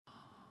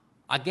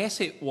I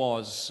guess it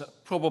was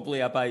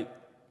probably about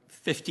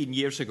 15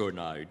 years ago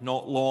now,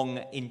 not long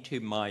into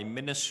my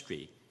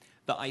ministry,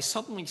 that I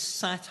suddenly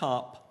sat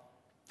up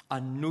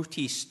and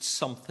noticed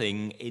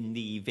something in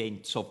the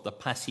events of the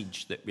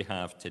passage that we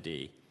have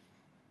today.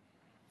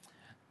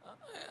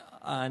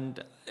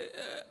 And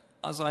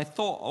as I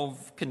thought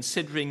of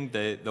considering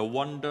the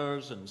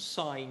wonders and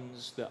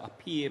signs that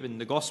appear in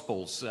the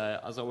Gospels,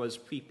 as I was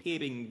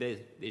preparing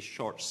this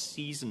short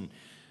season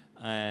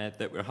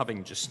that we're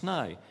having just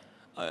now,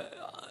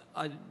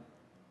 I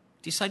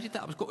decided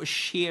that I was going to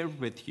share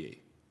with you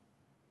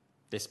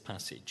this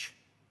passage,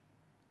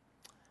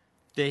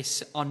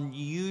 this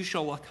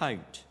unusual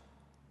account,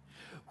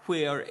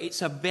 where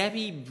it's a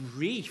very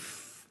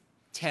brief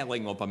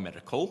telling of a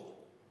miracle,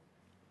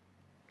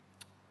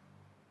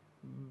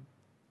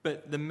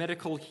 but the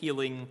miracle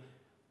healing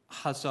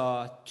has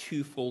a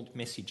twofold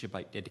message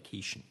about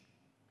dedication.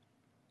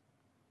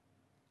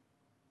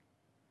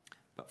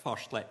 But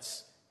first,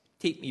 let's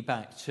take me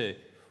back to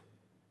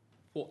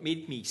what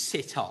made me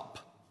sit up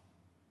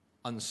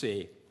and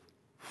say,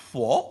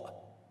 what?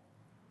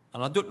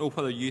 And I don't know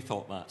whether you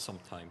thought that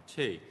sometime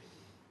too.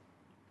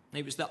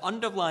 It was the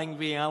underlying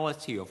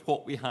reality of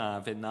what we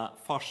have in that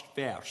first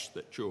verse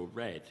that Joe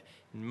read,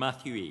 in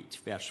Matthew 8,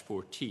 verse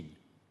 14.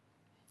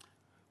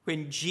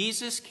 When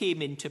Jesus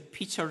came into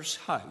Peter's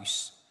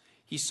house,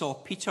 he saw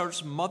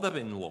Peter's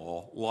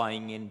mother-in-law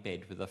lying in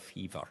bed with a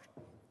fever.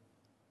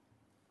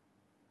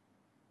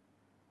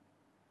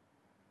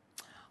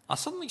 I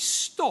suddenly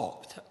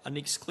stopped and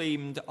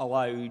exclaimed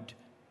aloud,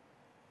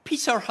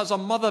 Peter has a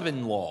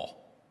mother-in-law.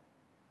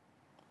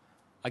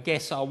 I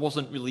guess I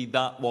wasn't really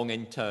that long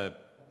into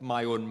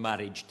my own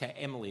marriage to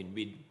Emmeline.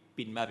 We'd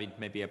been married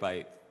maybe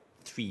about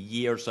 3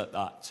 years at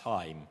that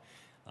time.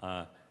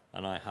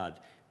 And I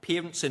had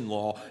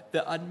parents-in-law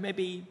that I'd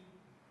maybe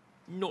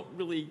not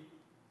really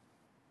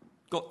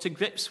got to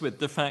grips with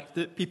the fact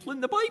that people in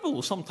the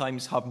Bible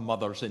sometimes have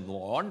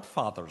mothers-in-law and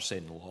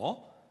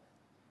fathers-in-law.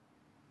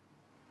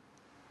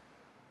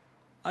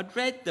 I'd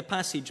read the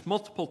passage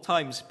multiple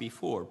times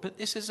before, but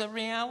this is a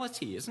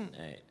reality, isn't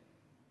it?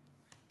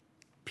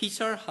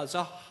 Peter has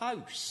a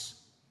house.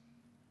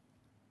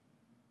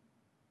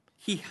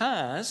 He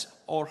has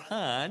or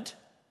had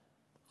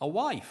a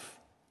wife.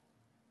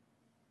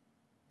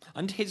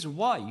 And his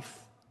wife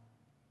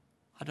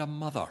had a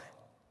mother,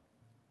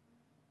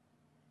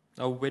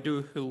 a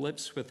widow who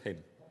lives with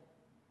him.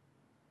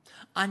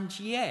 And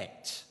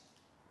yet,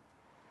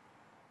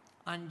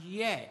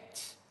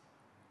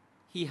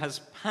 he has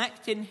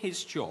packed in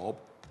his job.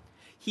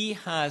 He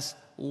has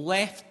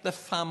left the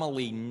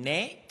family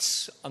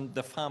nets and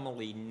the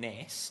family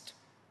nest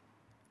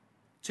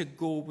to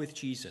go with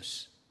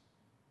Jesus,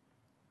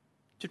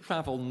 to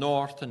travel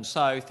north and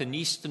south and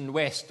east and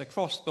west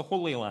across the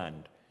Holy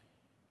Land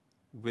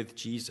with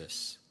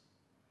Jesus.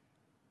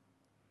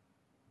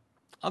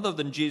 Other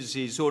than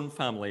Jesus' own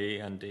family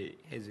and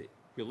his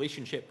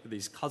relationship with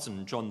his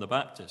cousin, John the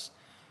Baptist,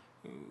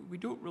 we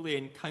don't really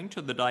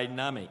encounter the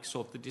dynamics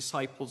of the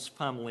disciples'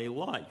 family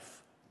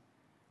life.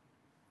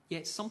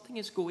 Yet something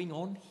is going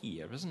on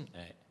here, isn't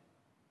it?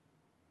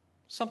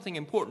 Something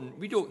important.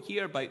 We don't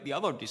hear about the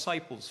other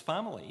disciples'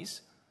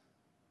 families,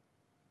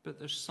 but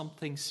there's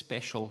something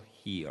special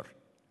here.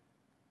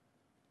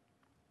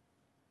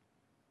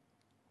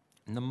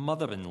 And the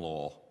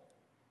mother-in-law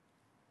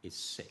is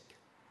sick.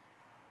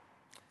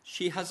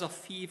 She has a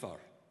fever.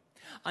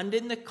 And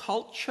in the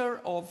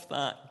culture of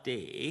that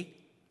day,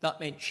 that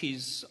meant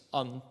she's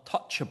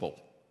untouchable.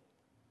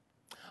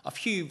 A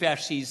few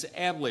verses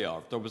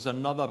earlier, there was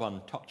another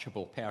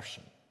untouchable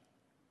person.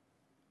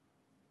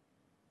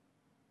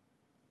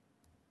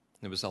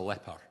 There was a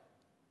leper.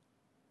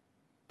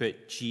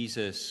 But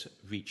Jesus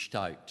reached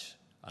out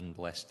and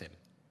blessed him.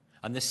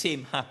 And the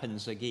same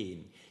happens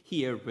again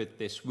here with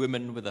this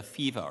woman with a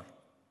fever.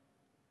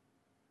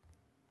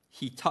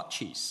 He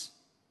touches.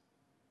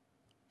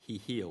 He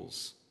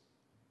heals.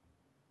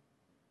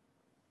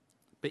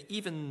 But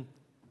even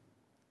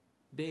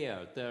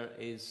there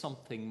is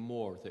something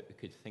more that we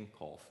could think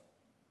of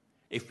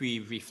if we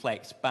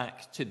reflect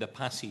back to the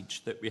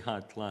passage that we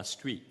had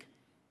last week.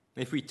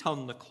 If we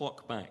turn the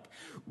clock back,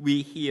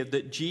 we hear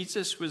that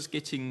Jesus was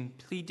getting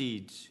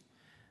pleaded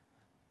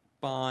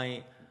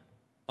by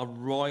a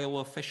royal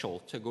official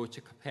to go to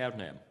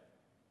Capernaum,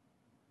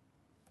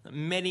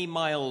 many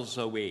miles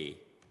away,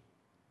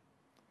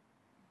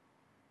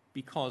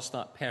 because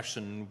that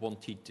person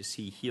wanted to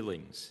see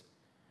healings,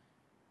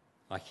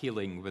 a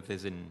healing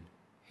within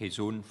his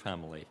own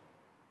family.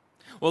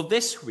 Well,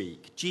 this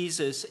week,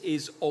 Jesus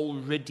is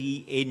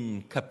already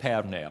in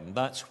Capernaum.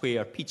 That's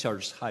where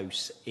Peter's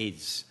house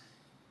is.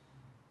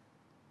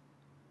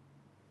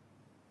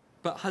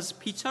 But has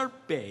Peter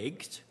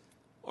begged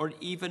or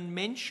even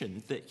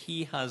mentioned that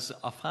he has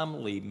a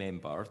family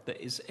member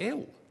that is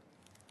ill?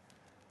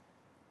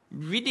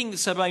 Reading the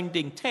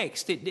surrounding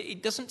text,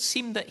 it doesn't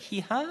seem that he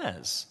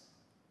has.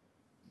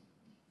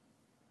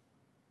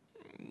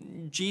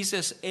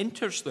 Jesus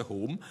enters the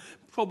home,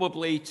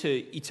 probably to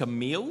eat a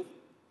meal,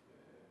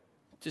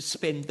 to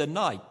spend the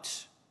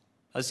night,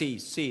 as he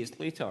says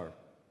later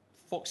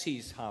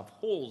Foxes have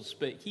holes,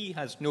 but he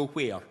has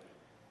nowhere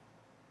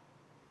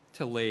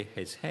to lay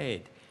his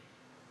head.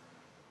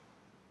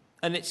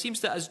 And it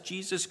seems that as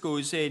Jesus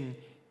goes in,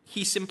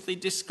 he simply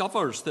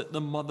discovers that the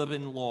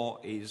mother-in-law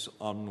is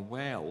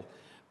unwell.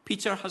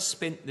 Peter has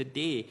spent the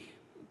day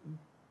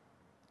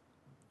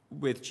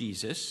with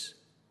Jesus,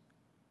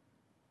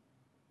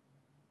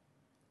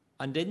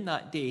 and in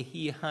that day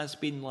he has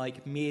been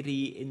like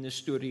Mary in the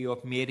story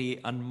of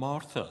Mary and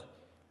Martha.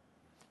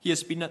 He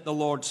has been at the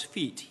Lord's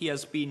feet. He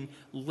has been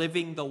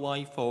living the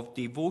life of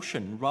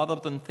devotion rather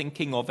than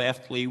thinking of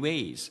earthly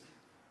ways.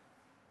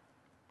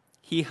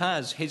 He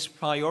has his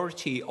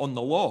priority on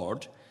the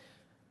Lord,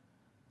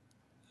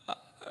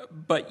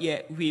 but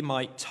yet we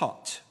might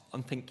tut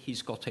and think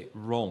he's got it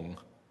wrong.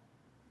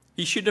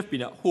 He should have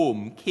been at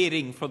home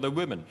caring for the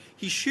woman.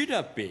 He should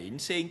have been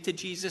saying to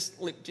Jesus,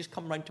 look, just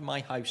come round to my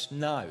house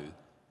now.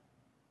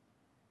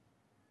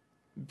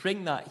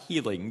 Bring that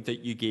healing that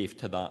you gave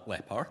to that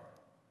leper.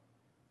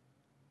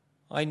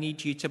 I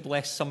need you to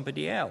bless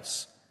somebody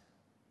else.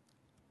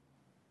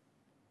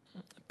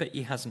 But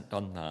he hasn't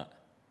done that.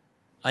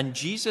 And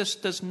Jesus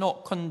does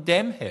not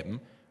condemn him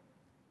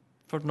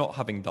for not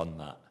having done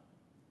that.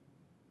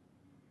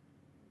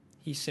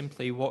 He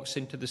simply walks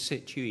into the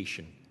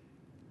situation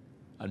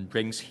and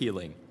brings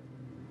healing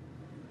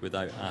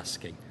without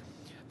asking.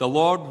 The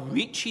Lord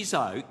reaches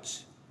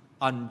out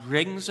and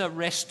brings a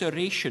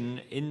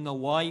restoration in the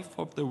life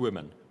of the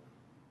woman.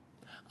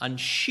 And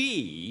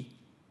she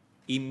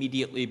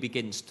immediately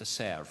begins to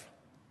serve.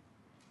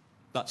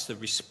 That's the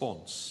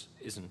response,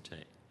 isn't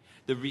it?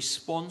 The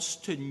response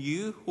to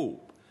new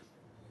hope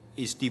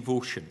is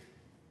devotion.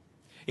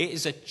 It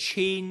is a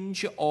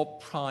change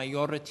of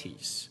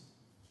priorities.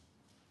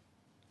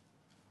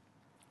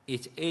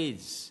 It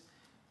is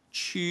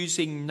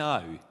choosing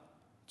now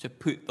to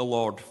put the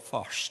Lord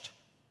first.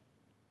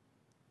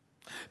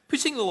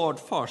 Putting the Lord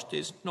first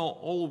is not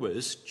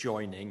always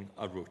joining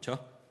a rota.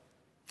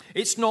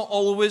 It's not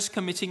always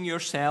committing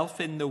yourself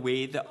in the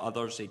way that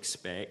others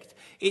expect.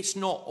 It's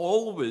not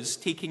always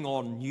taking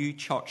on new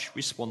church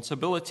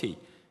responsibility,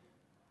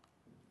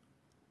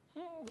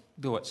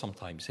 though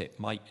sometimes it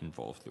might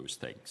involve those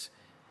things.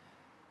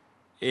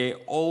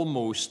 It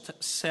almost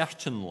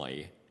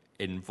certainly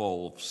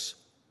involves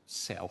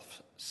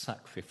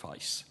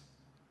self-sacrifice.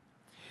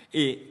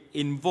 It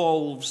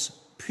involves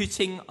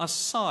putting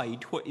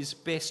aside what is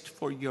best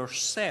for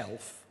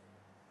yourself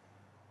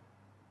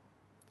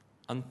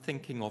and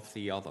thinking of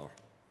the other.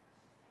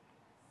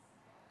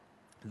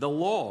 The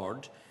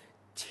Lord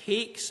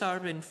takes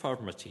our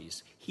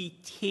infirmities, he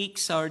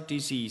takes our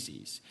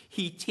diseases,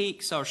 he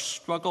takes our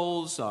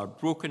struggles, our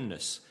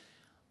brokenness,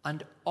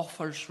 and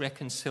offers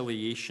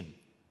reconciliation.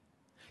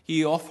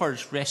 He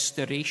offers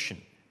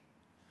restoration.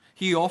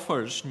 He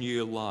offers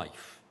new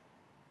life.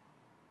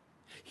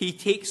 He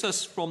takes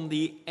us from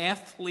the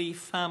earthly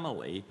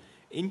family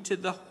into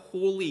the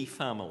holy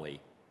family,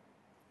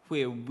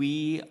 where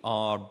we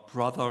are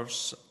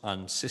brothers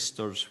and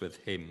sisters with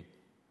him.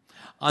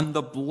 And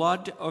the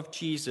blood of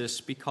Jesus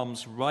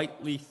becomes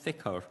rightly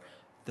thicker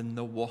than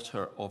the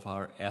water of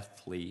our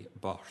earthly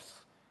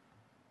birth.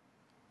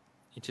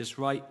 It is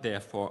right,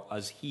 therefore,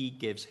 as he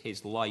gives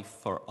his life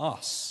for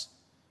us,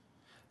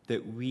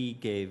 that we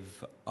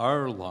give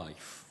our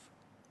life,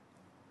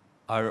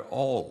 our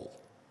all,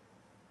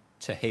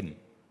 to him.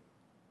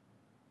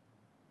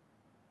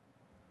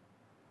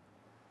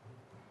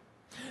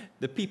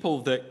 The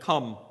people that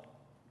come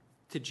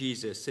to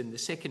Jesus in the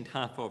second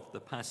half of the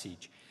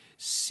passage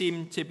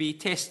seem to be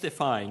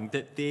testifying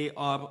that they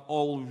are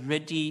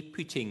already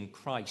putting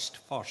Christ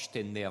first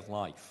in their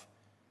life.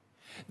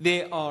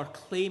 They are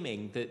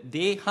claiming that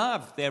they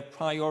have their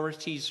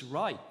priorities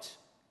right,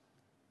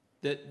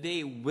 that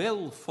they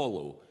will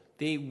follow,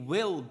 they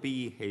will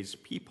be his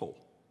people.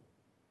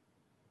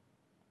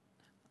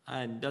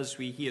 And as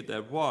we hear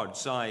their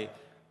words, I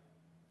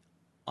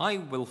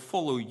will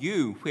follow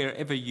you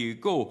wherever you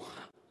go,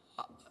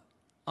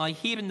 I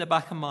hear in the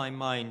back of my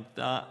mind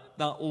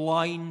that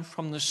line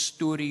from the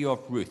story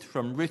of Ruth,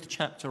 from Ruth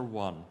chapter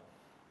 1,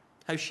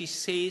 how she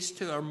says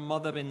to her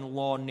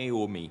mother-in-law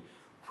Naomi,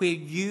 where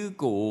you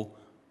go,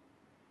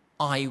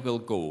 I will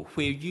go.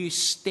 Where you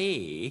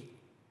stay,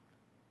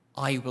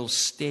 I will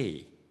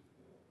stay.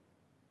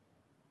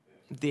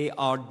 They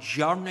are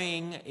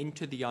journeying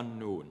into the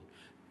unknown.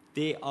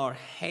 They are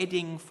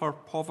heading for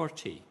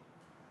poverty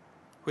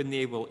when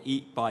they will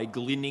eat by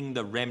gleaning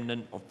the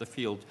remnant of the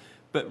field.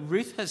 But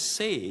Ruth has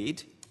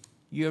said,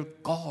 your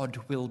God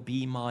will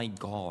be my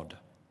God.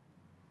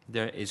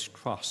 There is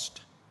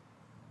trust.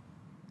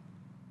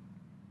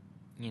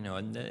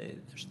 And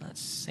there's that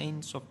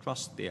sense of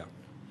trust there.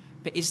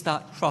 But is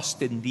that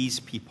trust in these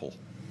people?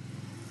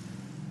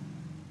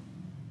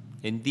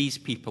 In these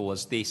people,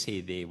 as they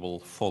say, they will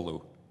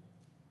follow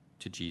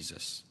to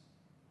Jesus.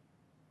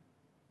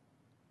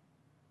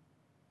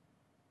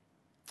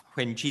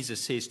 When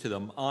Jesus says to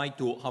them, I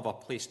don't have a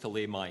place to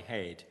lay my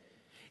head,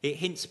 it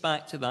hints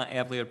back to that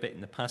earlier bit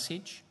in the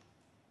passage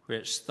where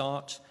it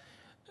starts.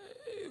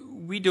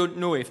 We don't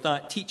know if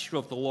that teacher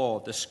of the law,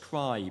 the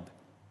scribe,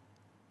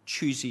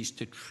 chooses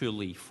to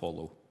truly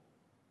follow.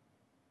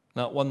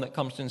 That one that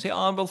comes to and says,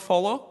 I will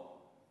follow.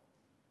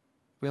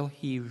 Will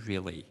he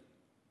really?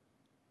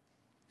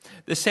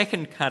 The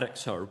second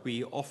character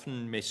we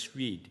often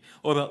misread,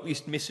 or at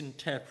least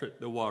misinterpret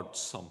the words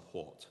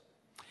somewhat.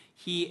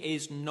 He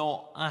is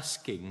not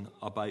asking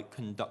about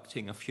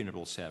conducting a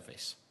funeral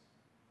service.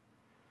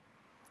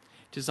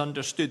 It is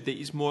understood that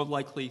he's more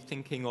likely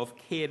thinking of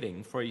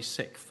caring for his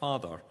sick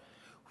father,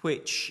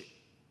 which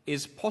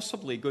is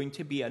possibly going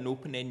to be an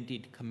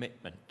open-ended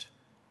commitment.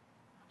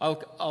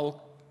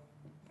 I'll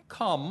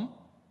come,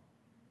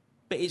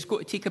 but it's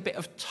going to take a bit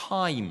of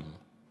time,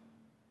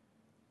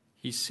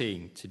 he's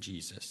saying to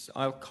Jesus.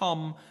 I'll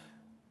come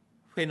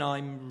when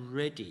I'm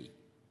ready.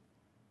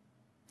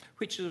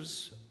 Which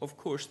is, of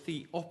course,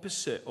 the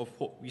opposite of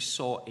what we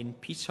saw in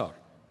Peter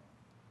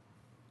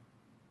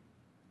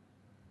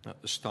at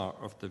the start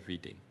of the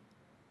reading.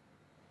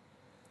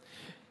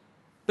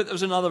 But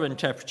there's another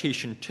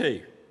interpretation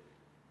too.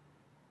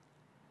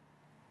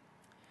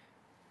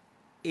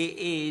 It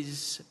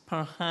is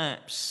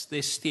perhaps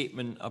this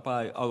statement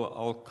about,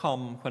 I'll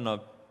come when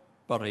I've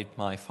buried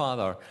my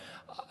father,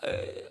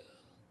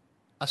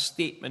 a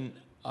statement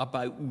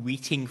about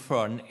waiting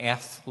for an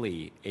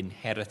earthly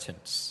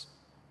inheritance.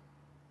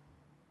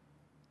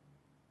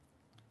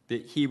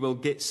 That he will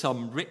get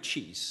some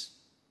riches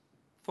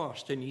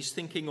first, and he's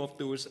thinking of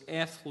those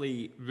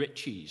earthly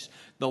riches,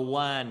 the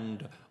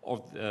land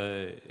or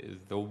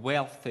the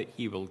wealth that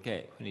he will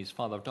get when his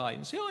father died,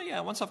 and say, oh yeah,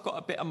 once I've got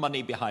a bit of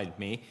money behind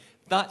me,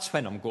 that's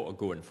when I'm going to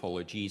go and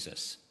follow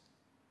Jesus.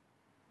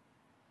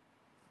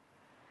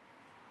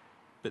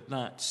 But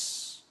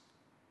that's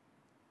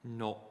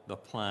not the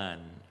plan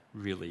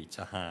really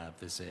to have,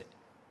 is it?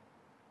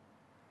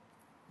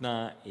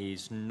 That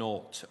is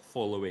not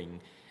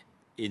following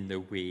in the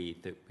way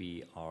that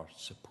we are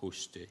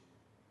supposed to.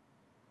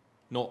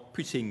 Not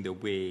putting the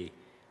way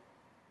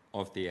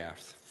of the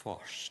earth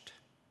first.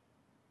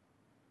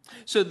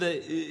 So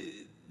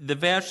the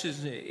verse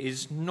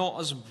is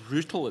not as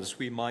brutal as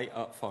we might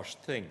at first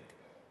think.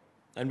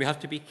 And we have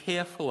to be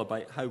careful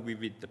about how we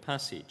read the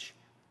passage.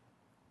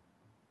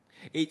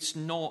 It's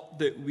not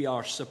that we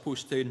are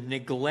supposed to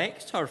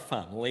neglect our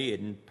family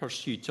in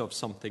pursuit of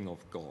something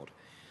of God.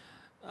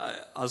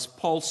 As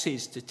Paul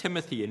says to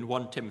Timothy in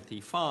 1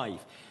 Timothy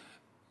 5,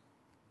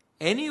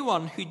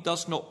 anyone who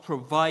does not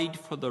provide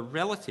for their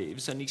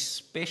relatives, and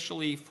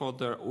especially for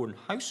their own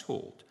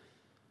household,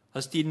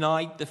 has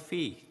denied the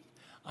faith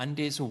and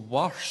is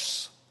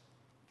worse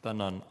than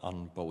an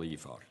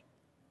unbeliever.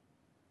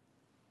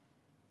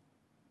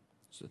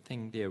 It's the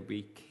thing there,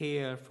 we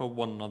care for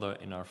one another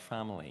in our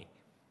family,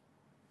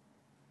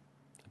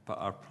 but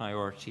our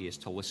priority is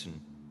to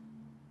listen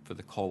for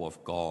the call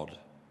of God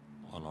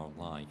on our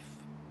life.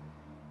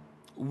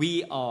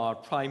 We are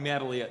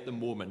primarily at the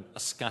moment a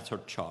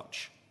scattered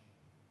church.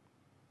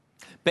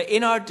 But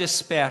in our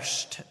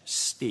dispersed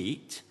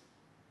state,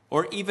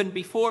 or even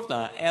before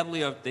that,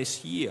 earlier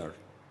this year,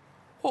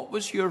 what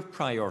was your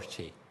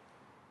priority?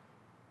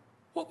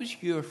 What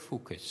was your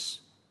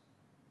focus?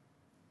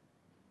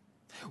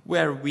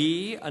 Were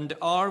we and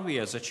are we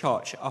as a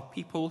church a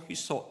people who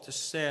sought to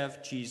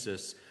serve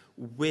Jesus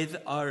with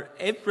our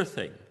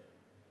everything,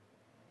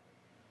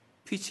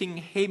 putting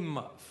him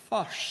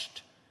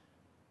first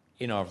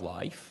in our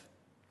life?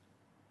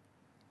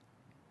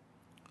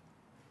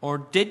 Or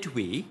did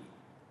we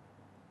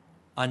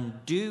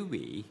and do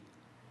we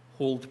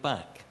hold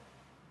back?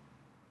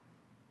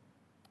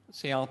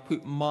 Say, I'll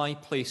put my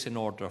place in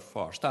order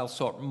first. I'll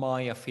sort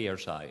my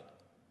affairs out.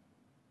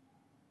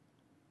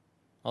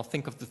 I'll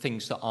think of the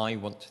things that I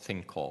want to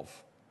think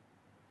of.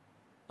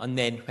 And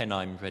then when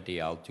I'm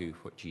ready, I'll do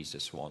what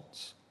Jesus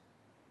wants.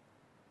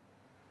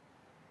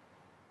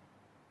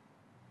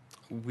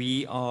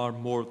 We are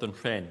more than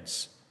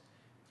friends.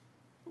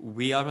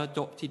 We are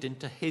adopted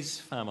into his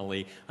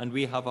family, and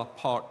we have a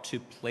part to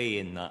play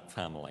in that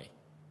family.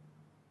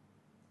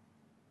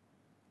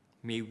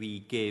 May we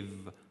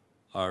give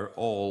our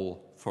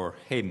all for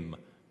him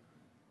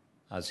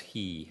as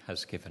he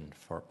has given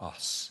for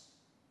us.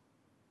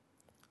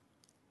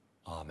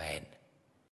 Amen.